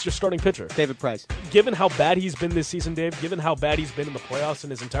 Who is your starting pitcher? David Price. Given how bad he's been this season, Dave, given how bad he's been in the playoffs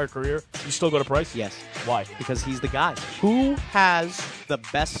in his entire career, you still go to Price? Yes. Why? Because he's the guy. Who has the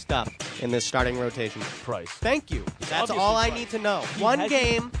best stuff in this starting rotation? Price. Thank you. That's Obviously all I Price. need to know. One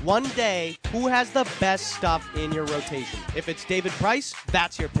game, one day, who has the best stuff in your rotation? If it's David Price,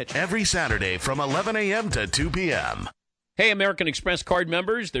 that's your pitcher. Every Saturday from 11 a.m. to 2 p.m. Hey, American Express card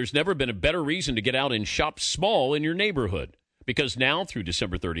members, there's never been a better reason to get out and shop small in your neighborhood. Because now, through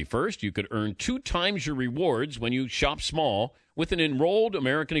December 31st, you could earn 2 times your rewards when you shop small with an enrolled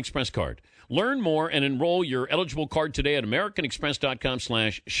American Express card. Learn more and enroll your eligible card today at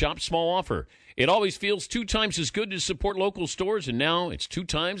americanexpress.com/shop-small-offer. It always feels 2 times as good to support local stores, and now it's 2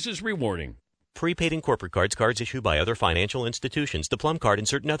 times as rewarding. Prepaid and corporate cards issued by other financial institutions. The Plum Card and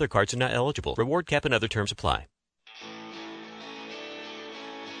certain other cards are not eligible. Reward cap and other terms apply.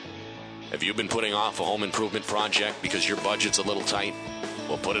 Have you been putting off a home improvement project because your budget's a little tight?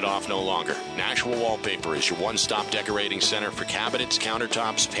 Well, put it off no longer. Nashua Wallpaper is your one-stop decorating center for cabinets,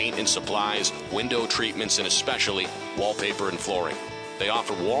 countertops, paint and supplies, window treatments, and especially wallpaper and flooring. They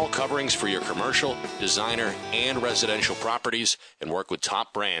offer wall coverings for your commercial, designer, and residential properties and work with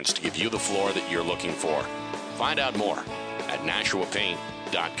top brands to give you the floor that you're looking for. Find out more at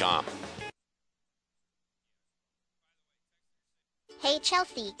NashuaPaint.com. Hey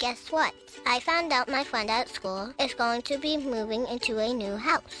Chelsea, guess what? I found out my friend at school is going to be moving into a new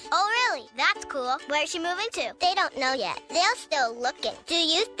house. Oh really? That's cool. Where's she moving to? They don't know yet. They're still looking. Do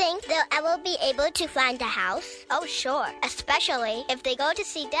you think they'll ever be able to find a house? Oh sure. Especially if they go to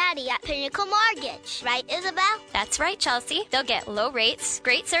see Daddy at Pinnacle Mortgage. Right, Isabel? That's right, Chelsea. They'll get low rates,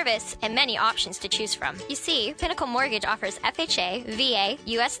 great service, and many options to choose from. You see, Pinnacle Mortgage offers FHA, VA,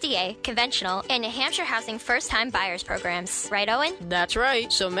 USDA, conventional, and New Hampshire Housing first-time buyers programs. Right, Owen? That's right.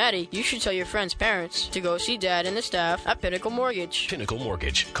 So, Maddie, you should tell your friends' parents to go see Dad and the staff at Pinnacle Mortgage. Pinnacle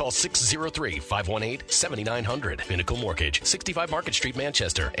Mortgage. Call 603-518-7900. Pinnacle Mortgage, 65 Market Street,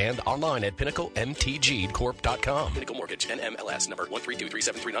 Manchester, and online at pinnaclemtgcorp.com. Pinnacle Mortgage, NMLS number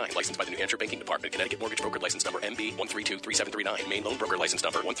 1323739. Licensed by the New Hampshire Banking Department. Connecticut Mortgage Broker license number MB 1323739. Maine Loan Broker license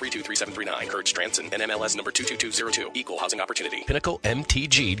number 1323739. Kurt Stranson, NMLS number 22202. Equal Housing Opportunity.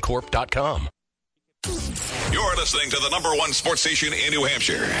 pinnaclemtgcorp.com. You're listening to the number 1 sports station in New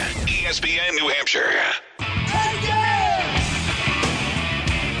Hampshire, ESPN New Hampshire.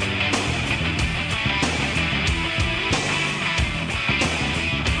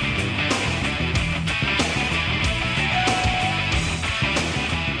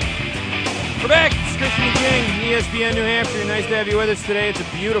 We're back. It's Christian and King, ESPN New Hampshire. Nice to have you with us today. It's a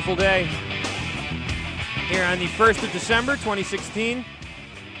beautiful day here on the 1st of December, 2016.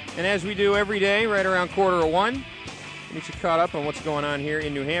 And as we do every day, right around 1:15, we get you caught up on what's going on here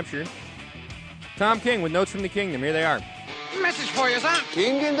in New Hampshire. Tom King with Notes from the Kingdom. Here they are. Message for you, son.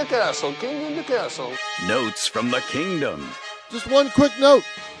 King in the castle, king in the castle. Notes from the Kingdom. Just one quick note.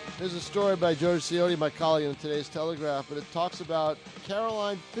 There's a story by George Ciotti, my colleague in today's Telegraph, but it talks about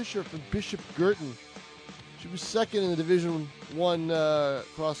Caroline Fisher from Bishop Girton. She was second in the Division I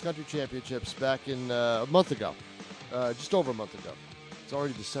cross-country championships back in a month ago, just over a month ago. It's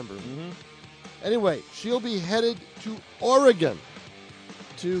already December. Mm-hmm. Anyway, she'll be headed to Oregon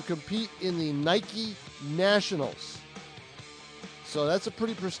to compete in the Nike Nationals. So that's a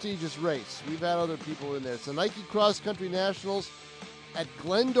pretty prestigious race. We've had other people in there. It's the Nike Cross Country Nationals at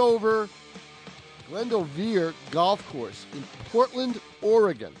Glendover Golf Course in Portland,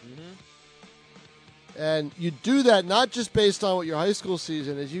 Oregon. Mm-hmm. And you do that not just based on what your high school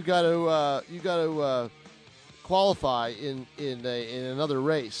season is. You got to qualify in another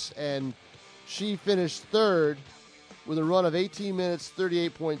race. And she finished third with a run of 18 minutes,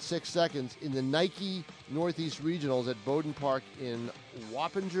 38.6 seconds in the Nike Northeast Regionals at Bowden Park in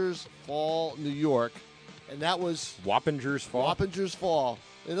Wappingers Fall, New York. And that was Wappingers Fall? Wappingers Fall.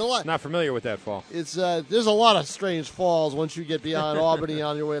 Not familiar with that fall. It's there's a lot of strange falls once you get beyond Albany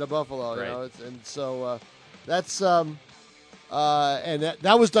on your way to Buffalo. Right. You know, that's and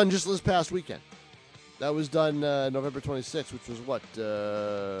that was done just this past weekend. That was done November 26th, which was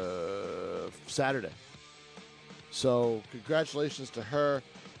Saturday. So congratulations to her,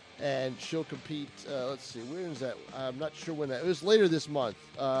 and she'll compete. Let's see, where is that? I'm not sure when that. It was later this month.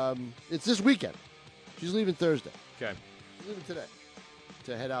 It's this weekend. She's leaving Thursday. Okay. She's leaving today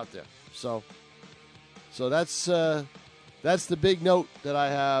to head out there. So that's the big note that I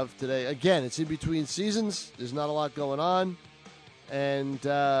have today. Again, it's in between seasons. There's not a lot going on, and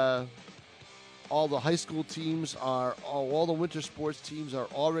all the high school teams all the winter sports teams are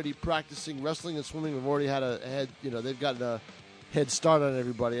already practicing. Wrestling and swimming have already had they've gotten a head start on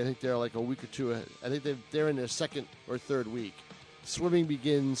everybody. I think they're like a week or two ahead. I think they're in their second or third week. Swimming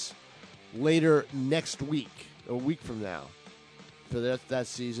begins later next week, a week from now, for that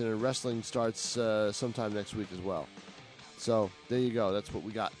season, and wrestling starts sometime next week as well. So there you go. That's what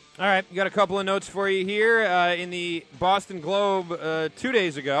we got. All right, we got a couple of notes for you here. In the Boston Globe 2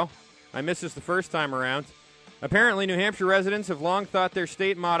 days ago, I missed this the first time around. Apparently, New Hampshire residents have long thought their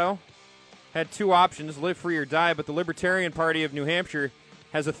state motto had two options, live free or die, but the Libertarian Party of New Hampshire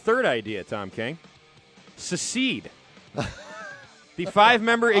has a third idea, Tom King. Secede. The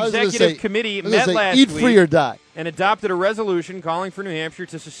 5-member executive committee met last week free or die. and adopted a resolution calling for New Hampshire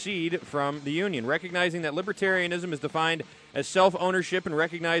to secede from the Union, recognizing that libertarianism is defined as self-ownership and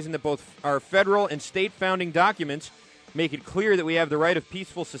recognizing that both our federal and state founding documents make it clear that we have the right of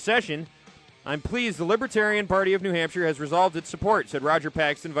peaceful secession. I'm pleased the Libertarian Party of New Hampshire has resolved its support, said Roger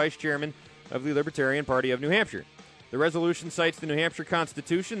Paxton, vice chairman of the Libertarian Party of New Hampshire. The resolution cites the New Hampshire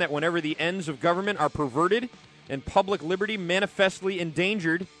Constitution that whenever the ends of government are perverted and public liberty manifestly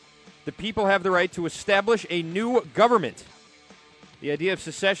endangered, the people have the right to establish a new government. The idea of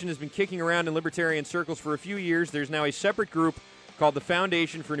secession has been kicking around in libertarian circles for a few years. There's now a separate group called the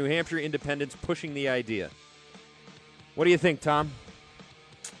Foundation for New Hampshire Independence pushing the idea. What do you think, Tom?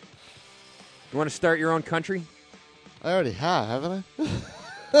 You want to start your own country? I already have, haven't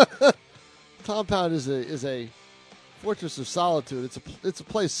I? Compound is a fortress of solitude. It's a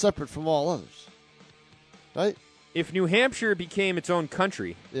place separate from all others. Right? If New Hampshire became its own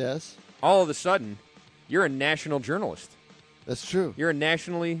country, yes, all of a sudden, you're a national journalist. That's true. You're a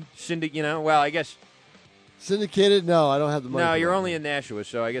nationally well, I guess. Syndicated? No, I don't have the money. No, you're only in Nashua,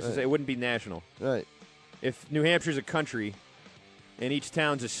 so I guess it wouldn't be national. Right. If New Hampshire's a country and each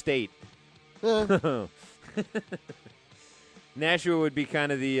town's a state, Nashua would be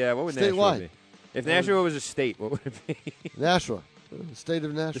kind of the what would Nashua be? If Nashua was a state, what would it be? Nashua. The state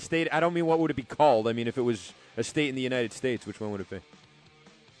of Nashua. The state. I don't mean what would it be called. I mean if it was a state in the United States, which one would it be?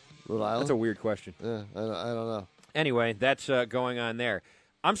 Rhode Island. That's a weird question. Yeah, I don't know. Anyway, that's going on there.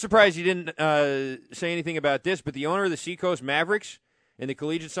 I'm surprised you didn't say anything about this, but the owner of the Seacoast Mavericks and the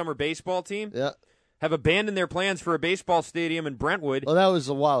collegiate summer baseball team have abandoned their plans for a baseball stadium in Brentwood. Well, that was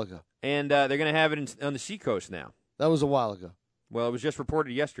a while ago. And they're going to have it on the Seacoast now. That was a while ago. Well, it was just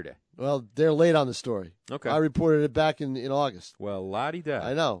reported yesterday. Well, they're late on the story. Okay. I reported it back in August. Well, la-di-da.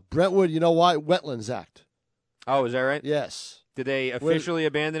 I know. Brentwood, you know why? Wetlands Act. Oh, is that right? Yes. Did they officially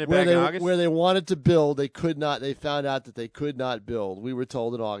abandon it back in August? Where they wanted to build, they could not. They found out that they could not build. We were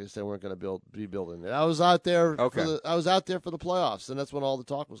told in August they weren't going to be building it. I was out there. Okay. I was out there for the playoffs, and that's when all the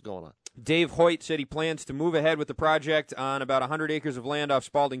talk was going on. Dave Hoyt said he plans to move ahead with the project on about 100 acres of land off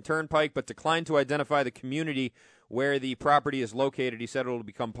Spalding Turnpike, but declined to identify the community where the property is located. He said it will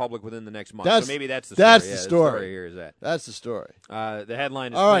become public within the next month. So maybe that's the story. That's the story. The story here is that. That's the story. The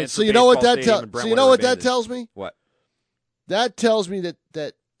headline is all right. So you know what that tells me? What? That tells me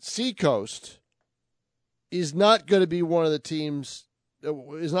that Seacoast is not going to be one of the teams.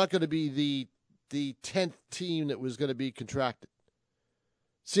 Is not going to be the 10th team that was going to be contracted.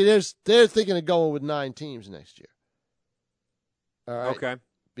 See, they're thinking of going with 9 teams next year. All right. Okay.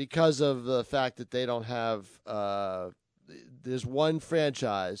 Because of the fact that they don't have there's one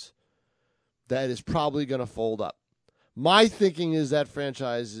franchise that is probably going to fold up. My thinking is that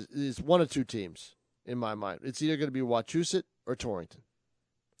franchise is 1 or 2 teams in my mind. It's either going to be Wachusett or Torrington.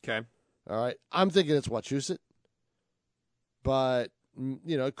 Okay. All right. I'm thinking it's Wachusett, but,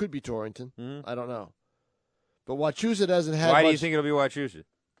 it could be Torrington. Mm-hmm. I don't know. But Wachusett hasn't had Why much. do you think it'll be Wachusett?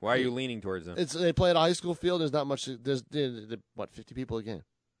 Why are you leaning towards them? They play at a high school field. There's not much. There's 50 people a game.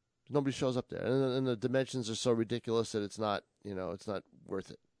 Nobody shows up there, and the dimensions are so ridiculous that it's not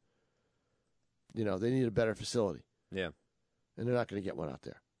worth it. They need a better facility. Yeah, and they're not going to get one out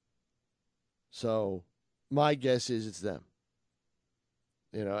there. So my guess is it's them.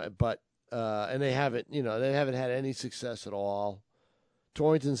 But and they haven't had any success at all.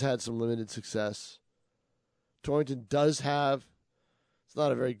 Torrington's had some limited success. Torrington does have. It's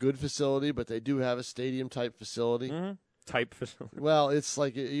not a very good facility, but they do have a stadium-type facility. Mm-hmm. Type facility. Well, it's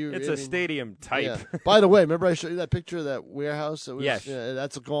like it's a stadium type. Yeah. By the way, remember I showed you that picture of that warehouse? Yes. Yeah,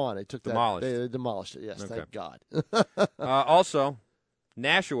 that's gone. They took demolished. They demolished it. Yes, okay. Thank God. Also,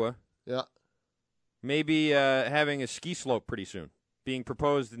 Nashua. Yeah. May be having a ski slope pretty soon, being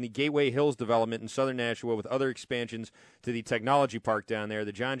proposed in the Gateway Hills development in southern Nashua with other expansions to the technology park down there.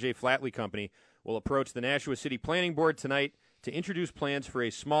 The John J. Flatley Company will approach the Nashua City Planning Board tonight to introduce plans for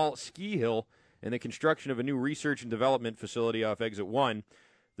a small ski hill and the construction of a new research and development facility off Exit 1.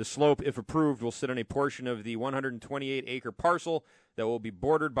 The slope, if approved, will sit on a portion of the 128-acre parcel that will be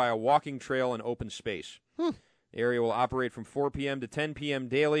bordered by a walking trail and open space. The area will operate from 4 p.m. to 10 p.m.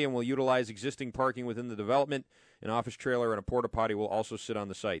 daily and will utilize existing parking within the development. An office trailer and a porta potty will also sit on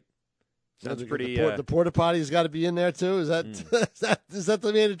the site. Sounds pretty. The porta potty's got to be in there too. Is that is that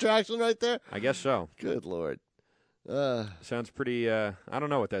the main attraction right there? I guess so. Good Lord. Sounds pretty. I don't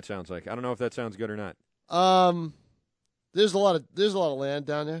know what that sounds like. I don't know if that sounds good or not. There's a lot of land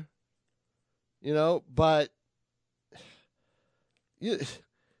down there, but this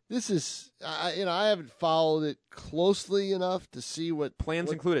is I haven't followed it closely enough to see what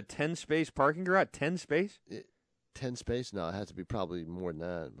plans include a 10-space parking garage. 10 space? 10 space? No, it has to be probably more than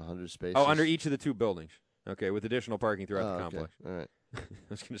that. 100 spaces. Oh, under each of the 2 buildings. Okay, with additional parking throughout the complex. All right. I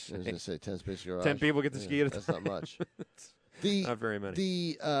was going to say 10 space garage. 10 people get to ski at a time. That's not much. Not very many.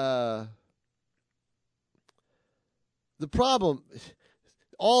 The problem,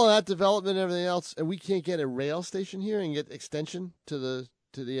 all of that development and everything else, and we can't get a rail station here and get extension to the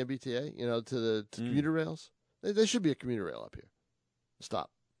MBTA, to the commuter rails. There should be a commuter rail up here.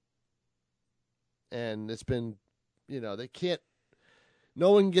 Stop. And it's been, they can't.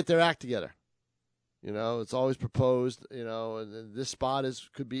 No one can get their act together. It's always proposed, and this spot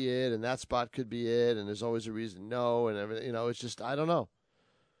could be it, and that spot could be it, and there's always a reason no, and everything. It's just, I don't know.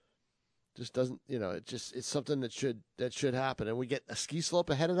 Just doesn't, it's something that should happen, and we get a ski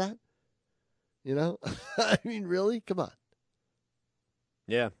slope ahead of that. I mean, really, come on.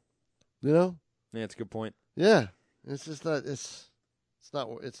 Yeah. Yeah, it's a good point. Yeah, it's just not. It's not.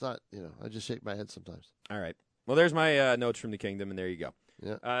 I just shake my head sometimes. All right. Well, there's my notes from the Kingdom, and there you go.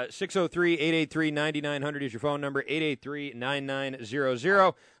 Yeah. 603-883-9900 is your phone number,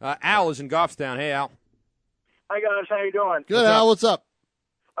 883-9900. Al is in Goffstown. Hey, Al. Hi, guys. How you doing? Good, Al. What's up?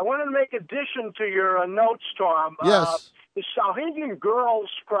 I wanted to make addition to your notes, Tom. Yes. The Souhegan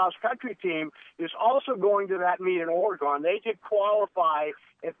girls cross-country team is also going to that meet in Oregon. They did qualify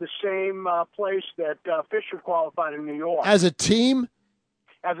at the same place that Fisher qualified in New York. As a team?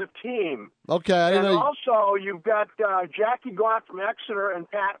 As a team. Okay, I didn't and know. Also, you've got Jackie Gaunt from Exeter and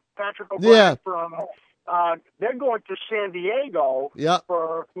Patrick O'Brien from. They're going to San Diego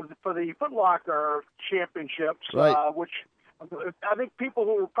for the Foot Locker Championships, right. Which I think people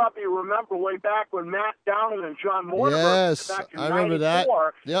who probably remember way back when Matt Downing and John Mortimer back in I remember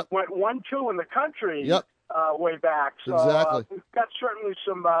 94 that. went 1-2 in the country way back. So exactly. We've got certainly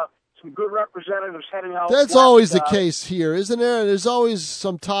some good representatives heading out. That's always the case here, isn't there? There's always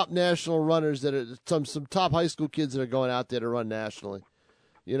some top national runners that are some top high school kids that are going out there to run nationally.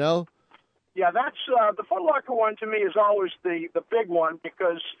 Yeah, that's the Foot Locker one to me is always the big one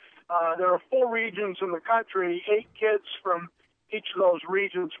because there are 4 regions in the country, 8 kids from each of those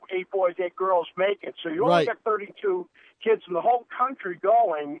regions, 8 boys, 8 girls make it. So you only got 32 kids in the whole country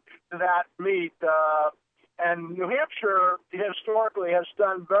going to that meet. And New Hampshire historically has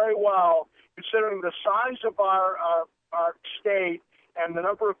done very well considering the size of our state and the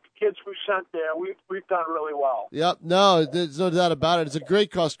number of kids we sent there. We've done really well. Yep. No, there's no doubt about it. It's a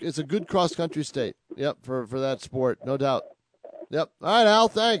good cross country state. Yep, for that sport, no doubt. Yep. All right, Al.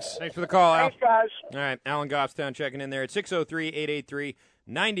 Thanks. Thanks for the call, Al. Thanks, guys. All right, Alan Goffstown checking in there at 603-883-9900.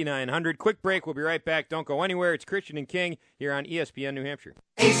 9900. Quick break. We'll be right back. Don't go anywhere. It's Christian and King here on ESPN New Hampshire.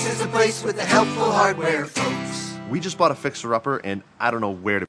 Ace is a place with the helpful hardware, folks. We just bought a fixer-upper, and I don't know where to